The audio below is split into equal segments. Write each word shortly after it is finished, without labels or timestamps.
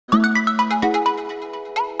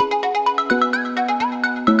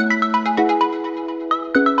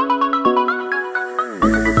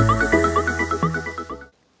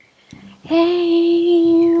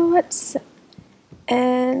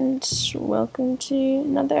welcome to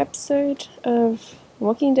another episode of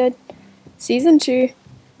Walking Dead Season 2,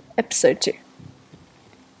 Episode 2.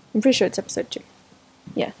 I'm pretty sure it's Episode 2.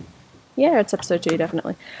 Yeah. Yeah, it's Episode 2,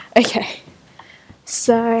 definitely. Okay.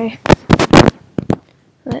 So,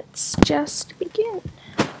 let's just begin.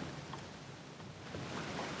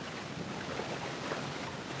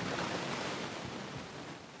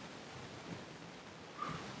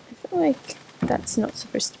 I feel like that's not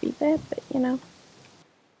supposed to be there, but you know.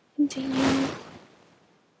 Continue.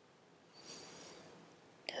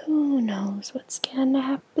 Who knows what's gonna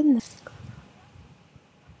happen?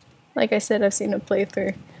 Like I said, I've seen a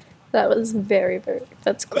playthrough. That was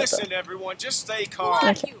that's clever. Listen, everyone, just stay Who calm. are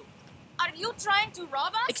Okay. you? Are you trying to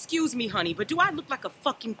rob us? Excuse me, honey, but do I look like a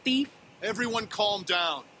fucking thief? Everyone calm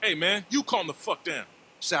down. Hey, man, you calm the fuck down.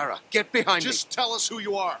 Sarah, get behind me. Just tell us who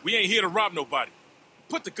you are. We ain't here to rob nobody.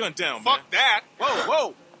 Put the gun down, Fuck man. that. Whoa,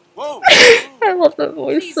 whoa, whoa. I love that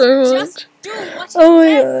voice Please, so much. just do what he Oh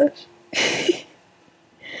my says.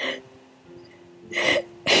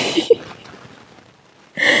 gosh.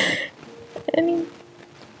 Penny.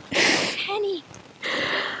 Penny.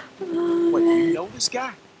 Oh, What, man. you know this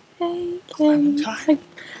guy? Hey, Clementine?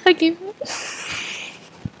 I gave him.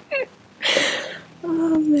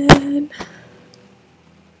 Oh man.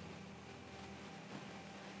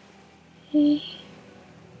 Hey.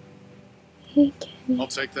 Hey, I'll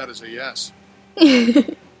take that as a yes.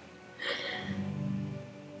 Kenny.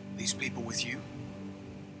 These people with you?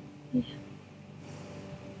 Yeah.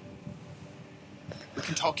 We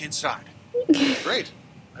can talk inside. Great.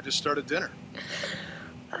 I just started dinner.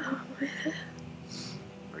 Are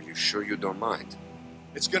you sure you don't mind?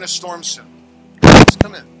 It's gonna storm soon. Let's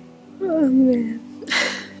come in. Oh man.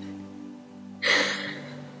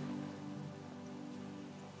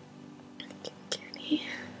 Kenny.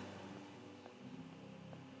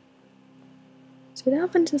 Did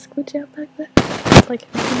Alvin just glitch out back there? Like,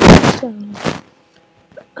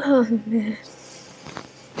 oh man.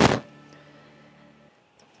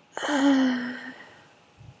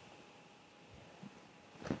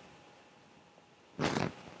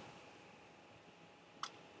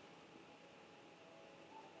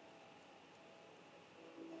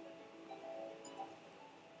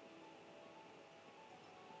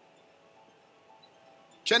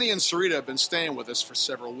 Kenny and Sarita have been staying with us for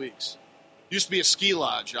several weeks. Used to be a ski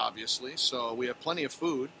lodge, obviously, so we have plenty of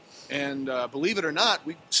food. And believe it or not,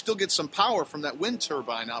 we still get some power from that wind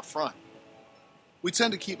turbine out front. We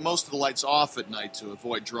tend to keep most of the lights off at night to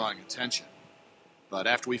avoid drawing attention. But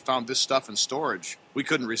after we found this stuff in storage, we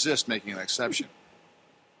couldn't resist making an exception.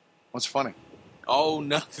 What's funny? Oh,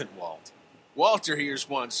 nothing, Walt. Walter here's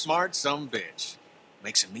one smart bitch.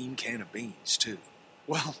 Makes a mean can of beans, too.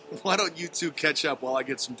 Well, why don't you two catch up while I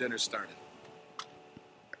get some dinner started?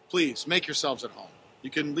 Please, make yourselves at home. You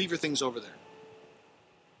can leave your things over there.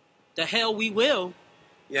 The hell we will.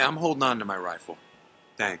 Yeah, I'm holding on to my rifle.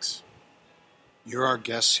 Thanks. You're our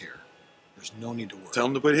guests here. There's no need to worry. Tell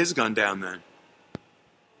him to put his gun down then.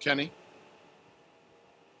 Kenny?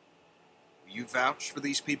 Will you vouch for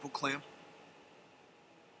these people, Clem?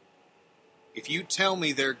 If you tell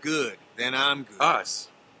me they're good, then I'm good. Us?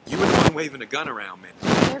 You were the one waving a gun around, man.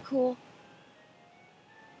 They're cool.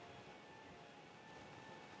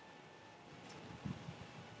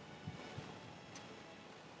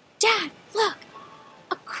 Dad, look!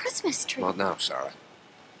 A Christmas tree. Not now, Sarah.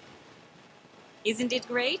 Isn't it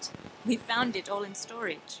great? We found it all in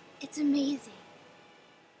storage. It's amazing.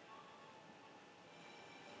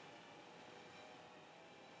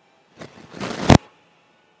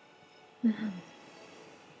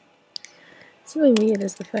 What's really weird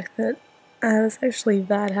is the fact that I was actually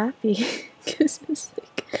that happy because it's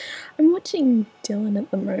like I'm watching Dylan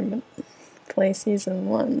at the moment play season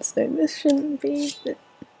 1, so this shouldn't be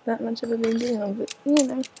that much of a big deal, but you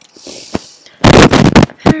know,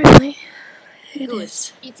 apparently it Good.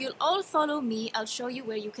 is. If you'll all follow me, I'll show you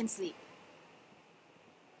where you can sleep.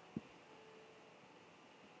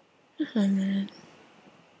 Oh man,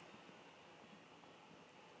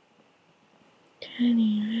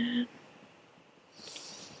 Kenny, man.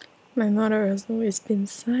 My motto has always been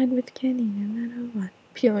side with Kenny no matter what.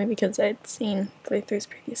 Purely because I'd seen playthroughs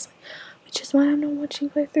previously. Which is why I'm not watching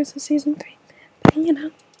playthroughs of season 3. But you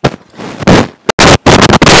know.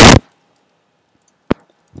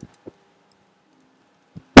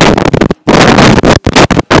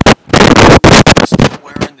 Still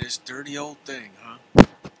wearing this dirty old thing, huh?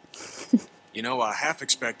 You know, I half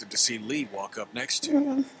expected to see Lee walk up next to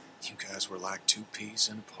you. You guys were like two peas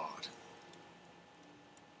in a pod.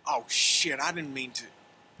 Oh, shit, I didn't mean to.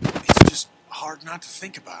 It's just hard not to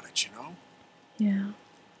think about it, you know? Yeah.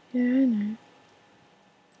 Yeah, I know.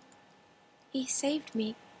 He saved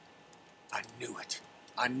me. I knew it.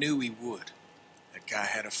 I knew he would. That guy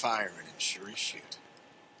had a fire in him, sure as shit.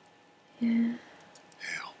 Yeah.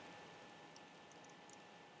 Hell.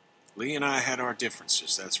 Lee and I had our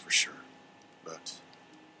differences, that's for sure. But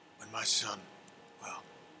when my son, well,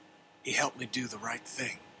 he helped me do the right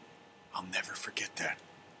thing. I'll never forget that.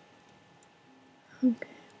 Okay.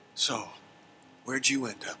 So, where'd you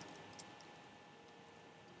end up?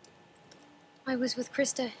 I was with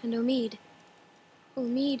Krista and Omid.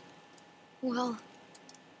 Omid, well,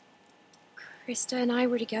 Krista and I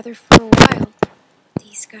were together for a while.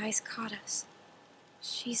 These guys caught us.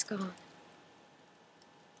 She's gone.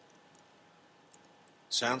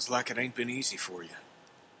 Sounds like it ain't been easy for you.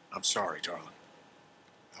 I'm sorry, darling.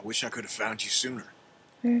 I wish I could have found you sooner.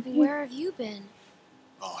 Where have you been?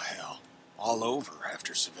 Oh, hell. All over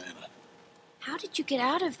after Savannah. How did you get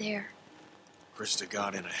out of there? Krista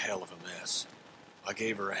got in a hell of a mess. I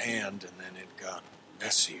gave her a hand, and then it got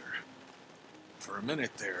messier. For a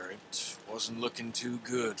minute there, it wasn't looking too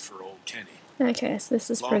good for old Kenny. Okay, so this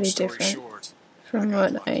is Long pretty story different short, from I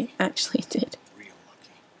got what I lucky. actually did. Real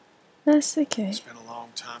lucky. That's okay. Spent a long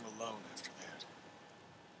time alone after that.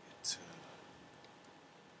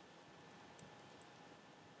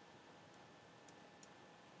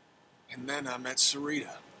 And then I met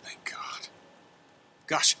Sarita, thank God.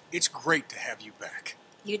 Gosh, it's great to have you back.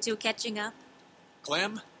 You two catching up?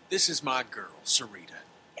 Clem, this is my girl, Sarita.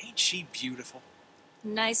 Ain't she beautiful?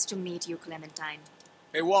 Nice to meet you, Clementine.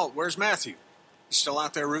 Hey, Walt, where's Matthew? You still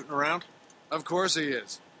out there rooting around? Of course he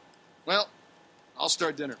is. Well, I'll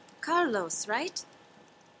start dinner. Carlos, right?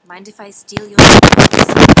 Mind if I steal your...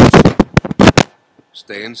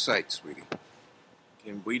 Stay in sight, sweetie.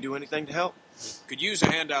 Can we do anything to help? Could use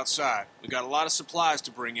a hand outside. We got a lot of supplies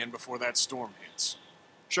to bring in before that storm hits.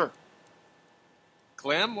 Sure.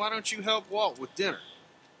 Clem, why don't you help Walt with dinner?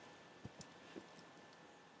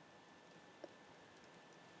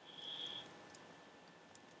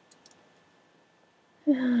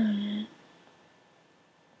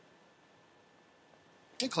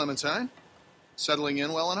 Hey, Clementine. Settling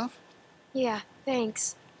in well enough? Yeah,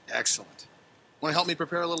 thanks. Excellent. Want to help me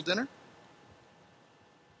prepare a little dinner?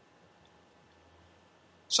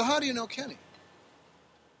 So how do you know Kenny?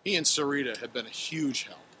 He and Sarita have been a huge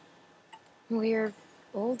help. We're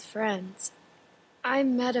old friends. I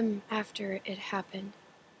met him after it happened.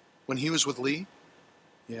 When he was with Lee?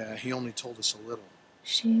 Yeah, he only told us a little.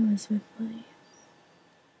 She was with Lee.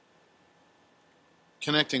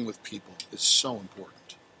 Connecting with people is so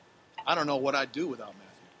important. I don't know what I'd do without Matthew.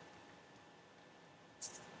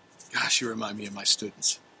 Gosh, you remind me of my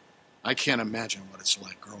students. I can't imagine what it's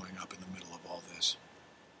like growing up in the middle of all this.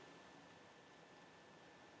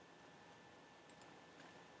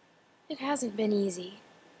 It hasn't been easy.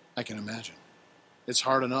 I can imagine. It's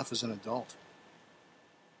hard enough as an adult.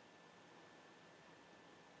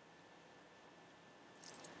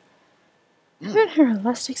 I bet her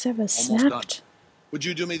elastics ever Almost snapped. done. Would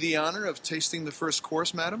you do me the honor of tasting the first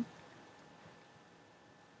course, madam?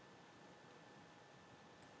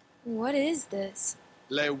 What is this?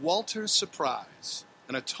 Le Walter Surprise,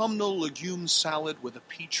 an autumnal legume salad with a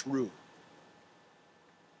peach roux.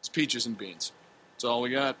 It's peaches and beans. That's all we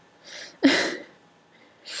got.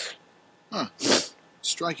 Huh.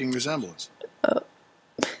 Striking resemblance.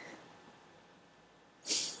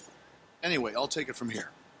 Anyway, I'll take it from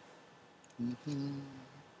here.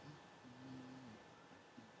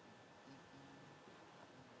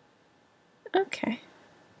 Okay.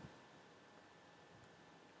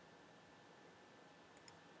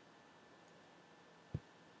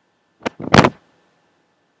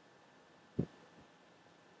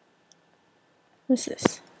 What's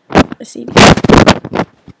this? A CD.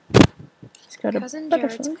 It's got a Cousin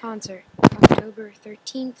Jared's butterfly. concert, October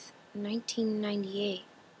 13th, 1998.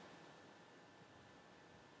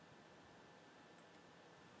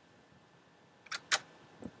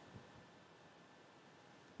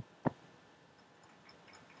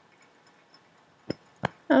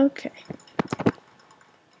 Okay.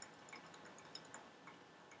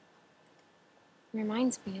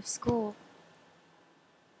 Reminds me of school.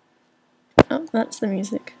 Oh, that's the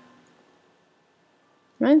music.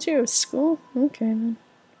 Reminds you of school? Okay, then.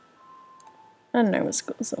 I don't know what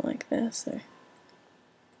schools are like there, so...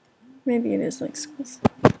 Maybe it is like schools.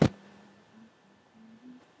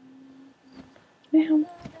 Now...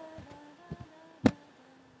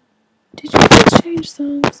 Did you just change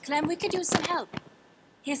songs? Clem, we could use some help.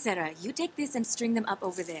 Here, Sarah, you take this and string them up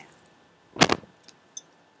over there.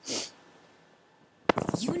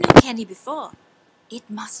 You knew Kenny before. It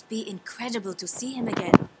must be incredible to see him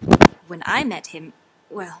again. When I met him,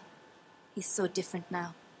 well, he's so different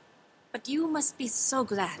now. But you must be so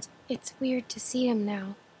glad. It's weird to see him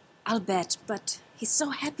now. I'll bet, but he's so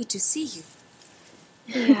happy to see you.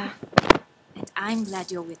 Yeah. And I'm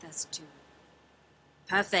glad you're with us too.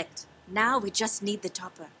 Perfect. Now we just need the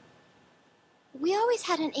topper. We always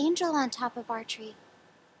had an angel on top of our tree.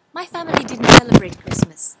 My family didn't celebrate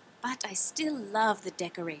Christmas, but I still love the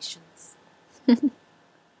decorations.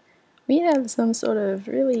 We have some sort of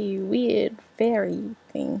really weird fairy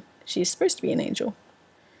thing. She's supposed to be an angel,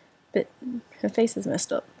 but her face is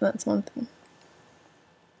messed up. That's one thing.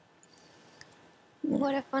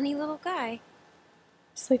 What a funny little guy.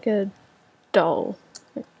 It's like a doll.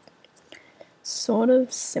 Like, sort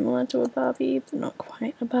of similar to a Barbie, but not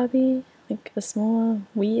quite a Barbie. Like a smaller,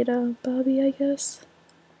 weirder Barbie, I guess.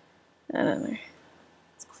 I don't know.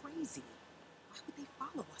 It's crazy. Why would they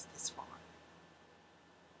follow us this far?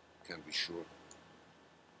 Can't be sure.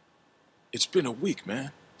 It's been a week,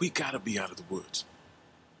 man. We gotta be out of the woods.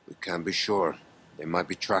 We can't be sure. They might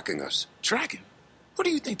be tracking us. Tracking? What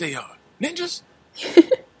do you think they are? Ninjas?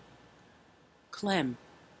 Clem,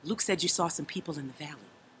 Luke said you saw some people in the valley.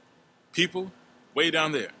 People? Way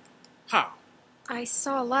down there. How? I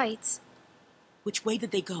saw lights Which way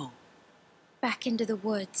did they go? back into the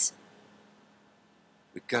woods.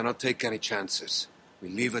 We cannot take any chances. We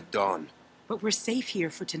leave at dawn. But we're safe here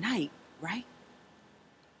for tonight, right?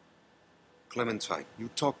 Clementine, you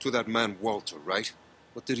talked to that man Walter, right?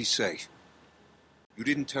 What did he say? You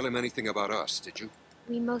didn't tell him anything about us, did you?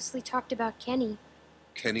 We mostly talked about Kenny.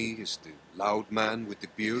 Kenny is the loud man with the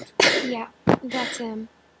beard? Yeah, that's him.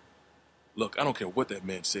 Look, I don't care what that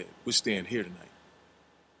man said. We're staying here tonight.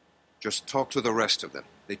 Just talk to the rest of them.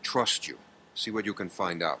 They trust you. See what you can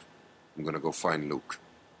find out. I'm gonna go find Luke.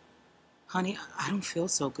 Honey, I don't feel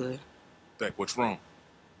so good. Beck, what's wrong?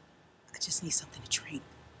 I just need something to drink.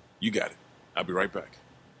 You got it. I'll be right back.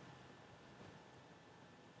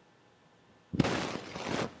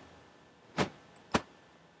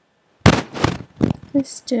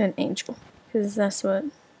 Let's do an angel, because that's what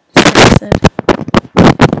Sarah said.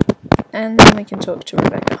 And then we can talk to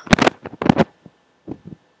Rebecca.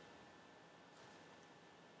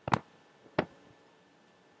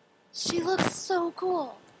 She looks so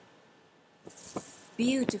cool.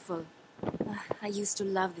 Beautiful. I used to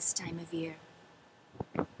love this time of year.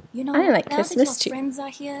 You know, I like now Christmas that too. your friends are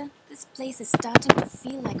here, this place is starting to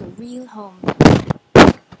feel like a real home.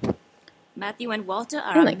 Matthew and Walter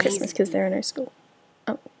are I like amazing. Christmas because they're in our school.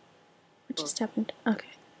 Oh, what just happened? Okay.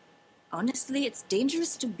 Honestly, it's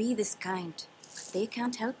dangerous to be this kind, but they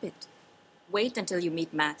can't help it. Wait until you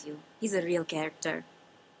meet Matthew. He's a real character.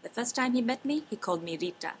 The first time he met me, he called me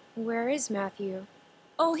Rita. Where is Matthew?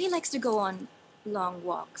 Oh, he likes to go on long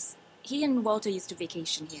walks. He and Walter used to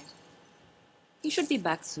vacation here. He should be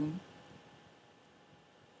back soon.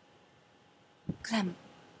 Clem,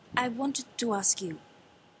 I wanted to ask you,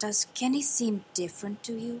 does Kenny seem different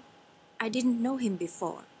to you? I didn't know him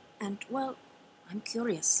before, and, well, I'm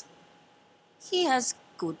curious. He has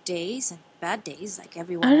good days and bad days like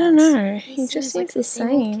everyone I don't else. know. He just seems the same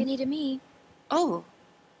old same. Kenny to me. Oh,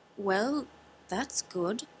 well, that's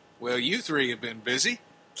good. Well, you three have been busy.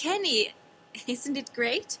 Kenny, isn't it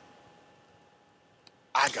great?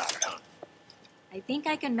 I got it, huh? I think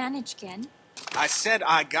I can manage, Ken. I said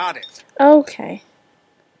I got it. Okay.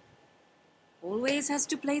 Always has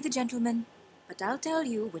to play the gentleman. But I'll tell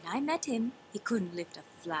you, when I met him, he couldn't lift a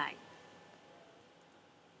fly.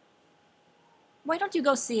 Why don't you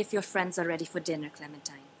go see if your friends are ready for dinner,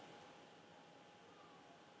 Clementine?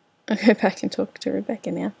 I'll go back and talk to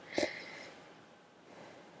Rebecca now.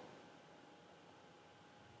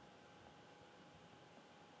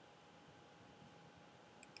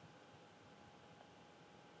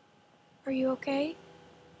 Are you okay?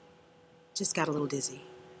 Just got a little dizzy.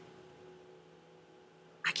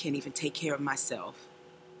 I can't even take care of myself.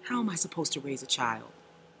 How am I supposed to raise a child?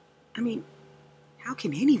 I mean, how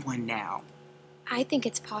can anyone now? I think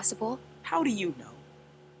it's possible. How do you know?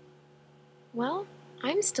 Well,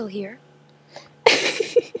 I'm still here.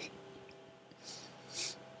 I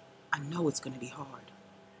know it's going to be hard.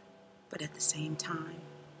 But at the same time,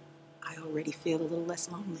 I already feel a little less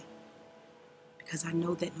lonely. Because I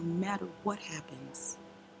know that no matter what happens,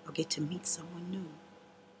 I'll get to meet someone new.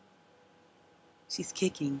 She's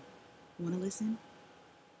kicking. Want to listen?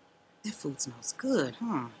 That food smells good,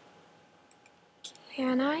 huh?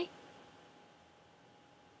 Can I?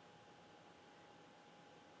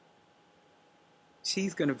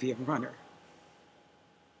 She's going to be a runner.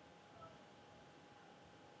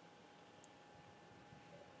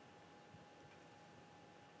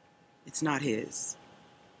 It's not his.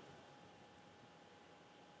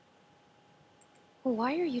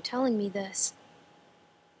 Why are you telling me this?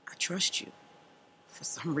 I trust you for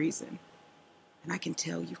some reason. And I can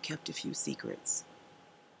tell you've kept a few secrets.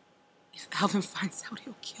 If Alvin finds out,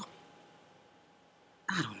 he'll kill me.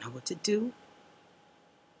 I don't know what to do.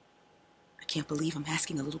 I can't believe I'm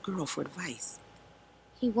asking a little girl for advice.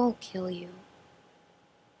 He won't kill you.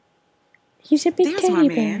 He's a big There's my teddy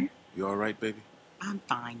bear. man. You all right, baby? I'm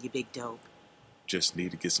fine, you big dope. Just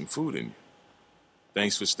need to get some food in you.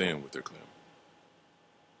 Thanks for staying with her, Clem.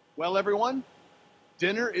 Well, everyone,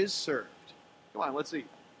 dinner is served. Come on, let's eat.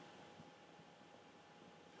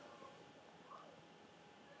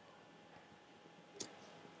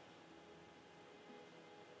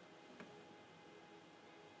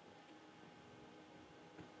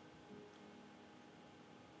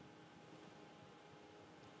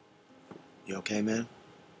 You okay, man?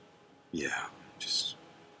 Yeah,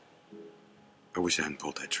 I wish I hadn't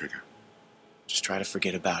pulled that trigger. Just try to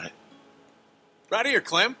forget about it. Right here,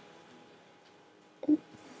 Clem.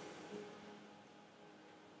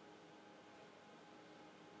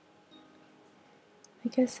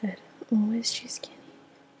 Like I said, always choose Kenny.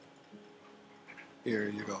 Here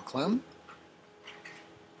you go, Clem.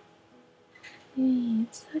 Hey,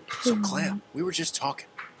 it's so So, cute. Clem, we were just talking.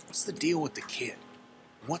 What's the deal with the kid?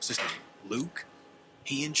 What's his name? Luke?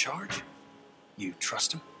 He in charge? You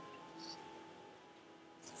trust him?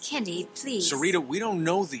 Kenny, please. Sarita, we don't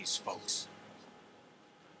know these folks.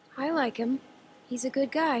 I like him. He's a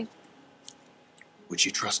good guy. Would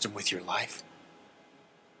you trust him with your life?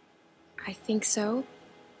 I think so.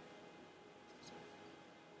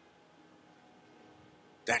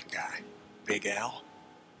 That guy, Big Al,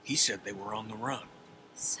 he said they were on the run.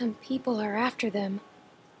 Some people are after them.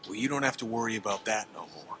 Well, you don't have to worry about that no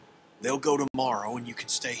more. They'll go tomorrow and you can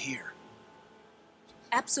stay here.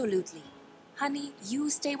 Absolutely. Honey, you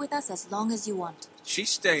stay with us as long as you want. She's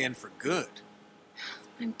staying for good.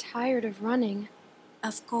 I'm tired of running.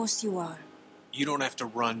 Of course you are. You don't have to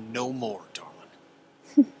run no more, darling.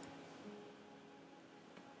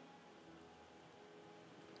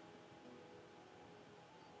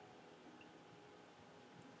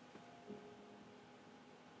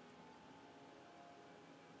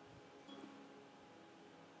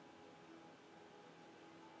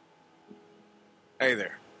 Hey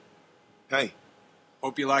there. Hey.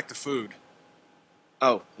 Hope you like the food.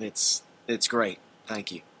 Oh, it's great.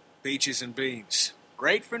 Thank you. Peaches and beans.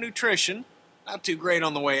 Great for nutrition. Not too great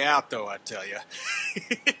on the way out, though, I tell you.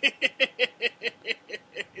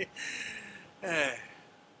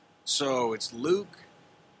 So, it's Luke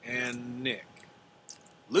and Nick.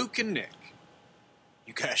 Luke and Nick.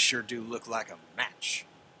 You guys sure do look like a match.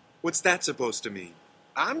 What's that supposed to mean?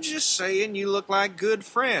 I'm just saying you look like good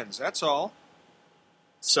friends, that's all.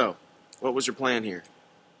 So, what was your plan here?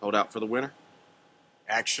 Hold out for the winter?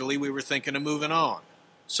 Actually, we were thinking of moving on.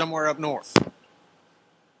 Somewhere up north.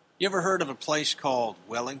 You ever heard of a place called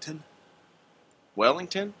Wellington?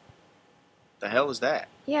 Wellington? The hell is that?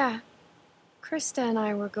 Yeah. Krista and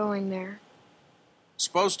I were going there.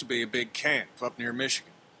 Supposed to be a big camp up near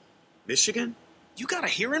Michigan. Michigan? You got a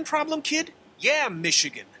hearing problem, kid? Yeah,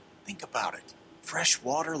 Michigan. Think about it. Fresh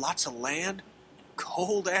water, lots of land,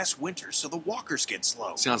 cold-ass winters so the walkers get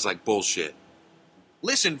slow. Sounds like bullshit.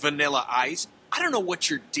 Listen, Vanilla Ice, I don't know what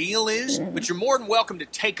your deal is, but you're more than welcome to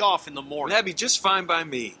take off in the morning. That'd be just fine by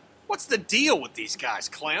me. What's the deal with these guys,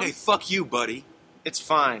 Clem? Hey, fuck you, buddy. It's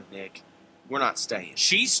fine, Nick. We're not staying.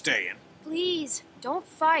 She's staying. Please, don't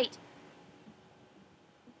fight.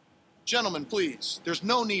 Gentlemen, please, there's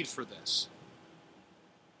no need for this.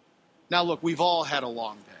 Now look, we've all had a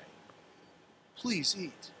long day. Please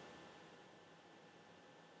eat.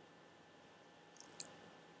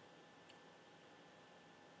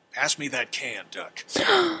 Pass me that can, Duck.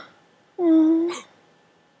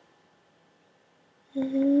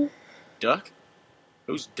 Duck?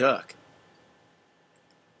 Who's Duck?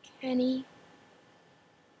 Kenny.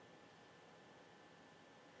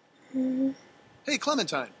 Hey,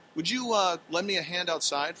 Clementine, would you lend me a hand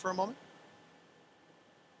outside for a moment?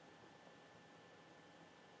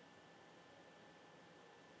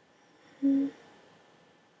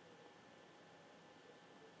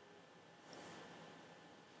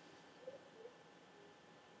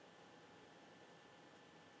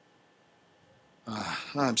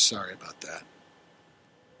 I'm sorry about that.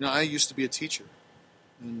 You know, I used to be a teacher,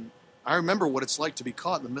 and I remember what it's like to be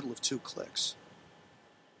caught in the middle of two cliques.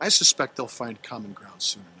 I suspect they'll find common ground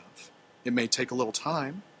soon enough. It may take a little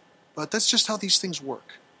time, but that's just how these things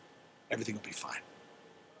work. Everything will be fine.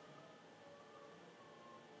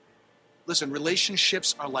 Listen,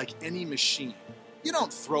 relationships are like any machine. You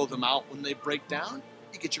don't throw them out when they break down.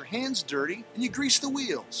 You get your hands dirty and you grease the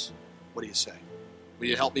wheels. What do you say? Will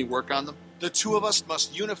you help me work on them? The two of us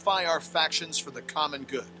must unify our factions for the common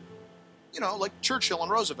good. You know, like Churchill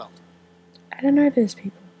and Roosevelt. I don't know those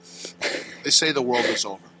people. They say the world is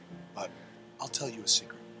over, but I'll tell you a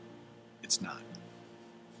secret. It's not.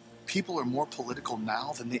 People are more political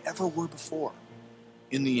now than they ever were before.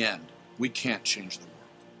 In the end, we can't change the world.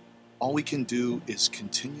 All we can do is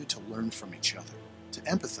continue to learn from each other, to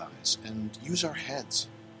empathize, and use our heads.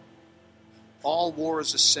 All war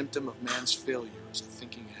is a symptom of man's failure as a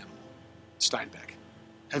thinking animal. Steinbeck.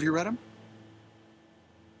 Have you read him?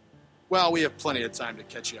 Well, we have plenty of time to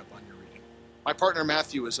catch you up on your reading. My partner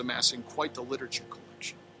Matthew is amassing quite the literature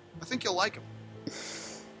collection. I think you'll like him.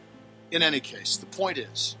 In any case, the point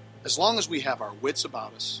is, as long as we have our wits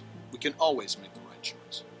about us, we can always make the right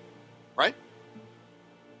choice. Right?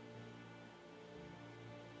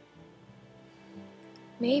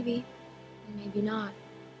 Maybe. Maybe not.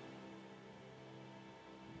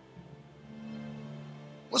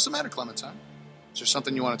 What's the matter, Clementine? Is there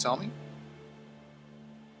something you want to tell me?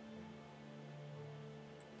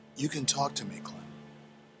 You can talk to me, Clem.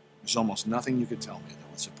 There's almost nothing you could tell me that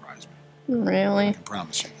would surprise me. Really? I can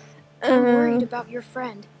promise you that. I'm worried about your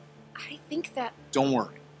friend. I think that... Don't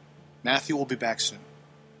worry. Matthew will be back soon.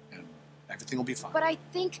 And everything will be fine. But I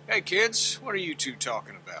think... Hey, kids, what are you two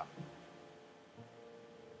talking about?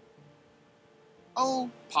 Oh,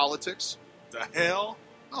 politics. The hell?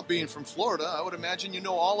 Well, being from Florida, I would imagine you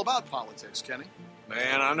know all about politics, Kenny.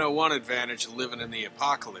 Man, I know one advantage of living in the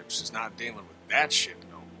apocalypse is not dealing with that shit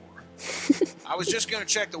no more. I was just gonna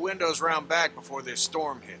check the windows round back before this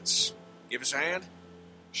storm hits. Give us a hand?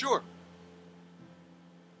 Sure.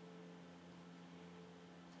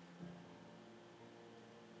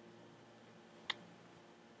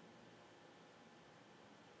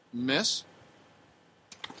 Miss?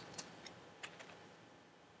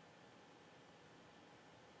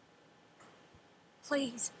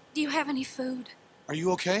 Please, do you have any food? Are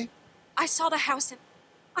you okay? I saw the house and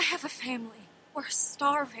I have a family. We're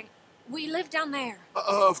starving. We live down there.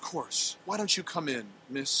 Of course. Why don't you come in,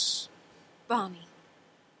 Miss... Bonnie.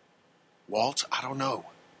 Walt, I don't know.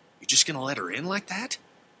 You just gonna let her in like that?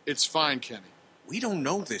 It's fine, Kenny. We don't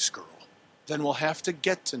know this girl. Then we'll have to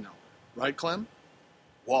get to know her. Right, Clem?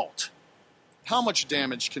 Walt. How much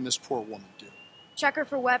damage can this poor woman do? Check her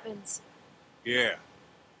for weapons. Yeah.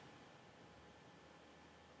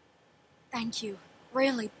 Thank you.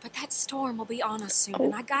 Really, but that storm will be on us soon,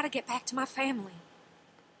 and I gotta get back to my family.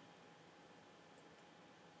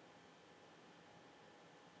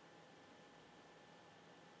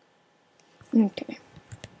 Okay.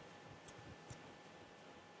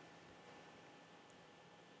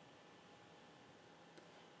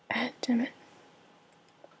 Ah, damn it.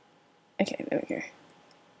 Okay, there we go.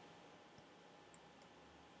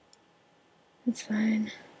 It's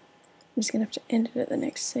fine. I'm just gonna have to end it at the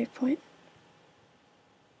next save point.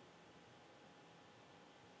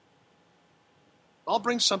 I'll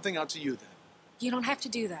bring something out to you then. You don't have to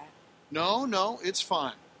do that. No, it's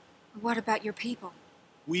fine. What about your people?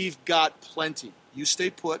 We've got plenty. You stay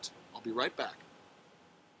put. I'll be right back.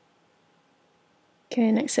 Okay,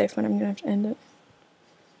 next save point, I'm gonna have to end it.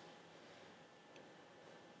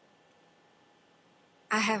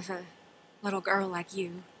 I have a little girl like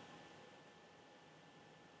you.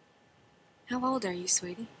 How old are you,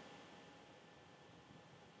 sweetie?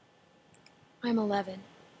 I'm 11.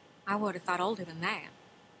 I would have thought older than that.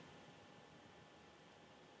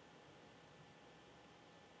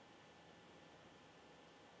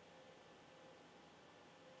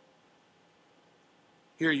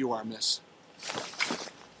 Here you are, miss.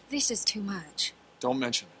 This is too much. Don't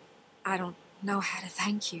mention it. I don't know how to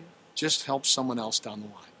thank you. Just help someone else down the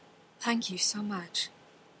line. Thank you so much.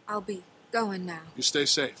 I'll be going now. You stay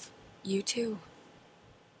safe. You too.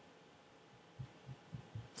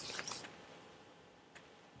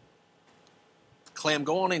 Clem,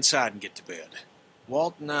 go on inside and get to bed.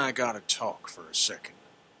 Walt and I gotta talk for a second.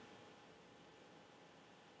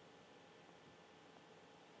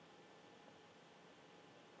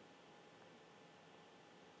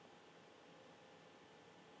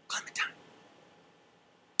 Clementine,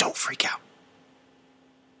 don't freak out.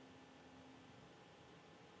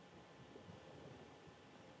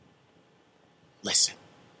 Listen,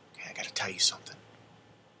 okay, I gotta tell you something.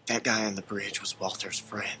 That guy on the bridge was Walter's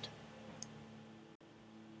friend.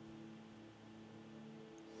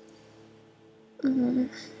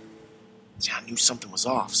 See, I knew something was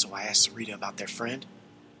off, so I asked Sarita about their friend.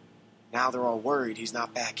 Now they're all worried he's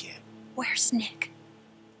not back yet. Where's Nick?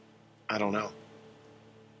 I don't know.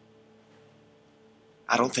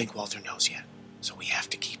 I don't think Walter knows yet, so we have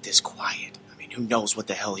to keep this quiet. I mean, who knows what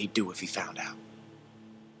the hell he'd do if he found out.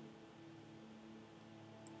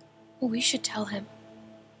 We should tell him.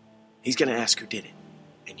 He's gonna ask who did it,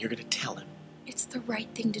 and you're gonna tell him. It's the right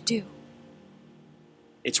thing to do.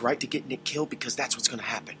 It's right to get Nick killed because that's what's gonna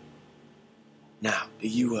happen. Now, do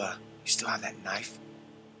you still have that knife?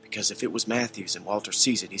 Because if it was Matthews and Walter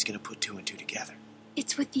sees it, he's gonna put two and two together.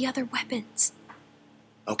 It's with the other weapons.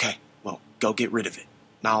 Okay, well, go get rid of it.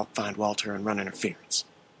 And I'll find Walter and run interference.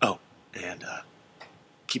 Oh, and,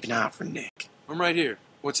 keep an eye out for Nick. I'm right here.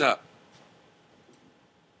 What's up?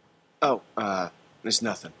 Oh, there's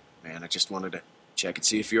nothing, man. I just wanted to check and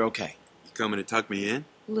see if you're okay. You coming to tuck me in?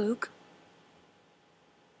 Luke?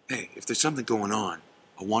 Hey, if there's something going on,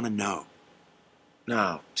 I want to know.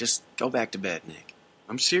 No, just go back to bed, Nick.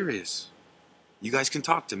 I'm serious. You guys can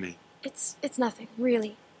talk to me. It's nothing,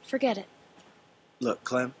 really. Forget it. Look,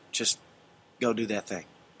 Clem, just go do that thing,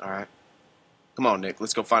 all right? Come on, Nick,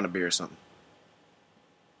 let's go find a beer or something.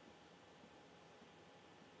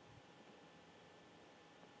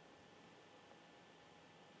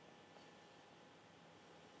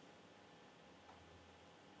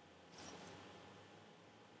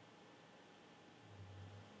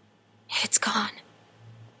 It's gone.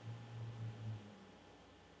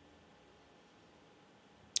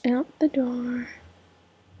 Out the door.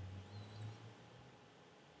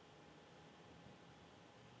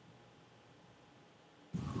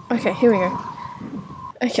 Okay, here we go.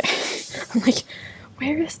 Okay. I'm like,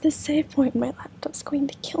 where is the save point? My laptop's going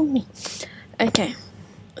to kill me. Okay.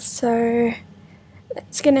 So,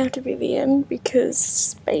 it's gonna have to be the end because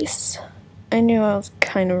space. I knew I was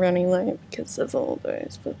kind of running late because of all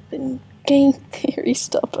those flipping game theory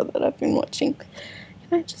stuff that I've been watching.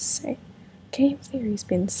 Can I just say, game theory's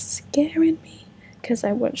been scaring me because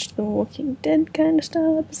I watched the Walking Dead kind of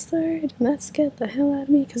style episode and that scared the hell out of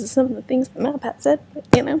me because of some of the things that Map had said, but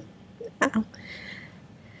you know, ow.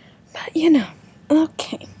 But you know,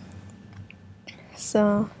 okay.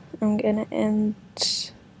 So, I'm gonna end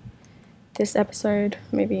this episode,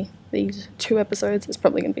 maybe these 2 episodes, it's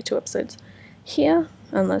probably gonna be 2 episodes here,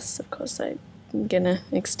 unless of course I'm gonna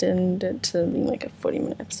extend it to like a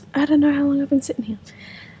 40-minute episode. I don't know how long I've been sitting here,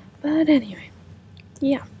 but anyway,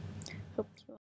 yeah.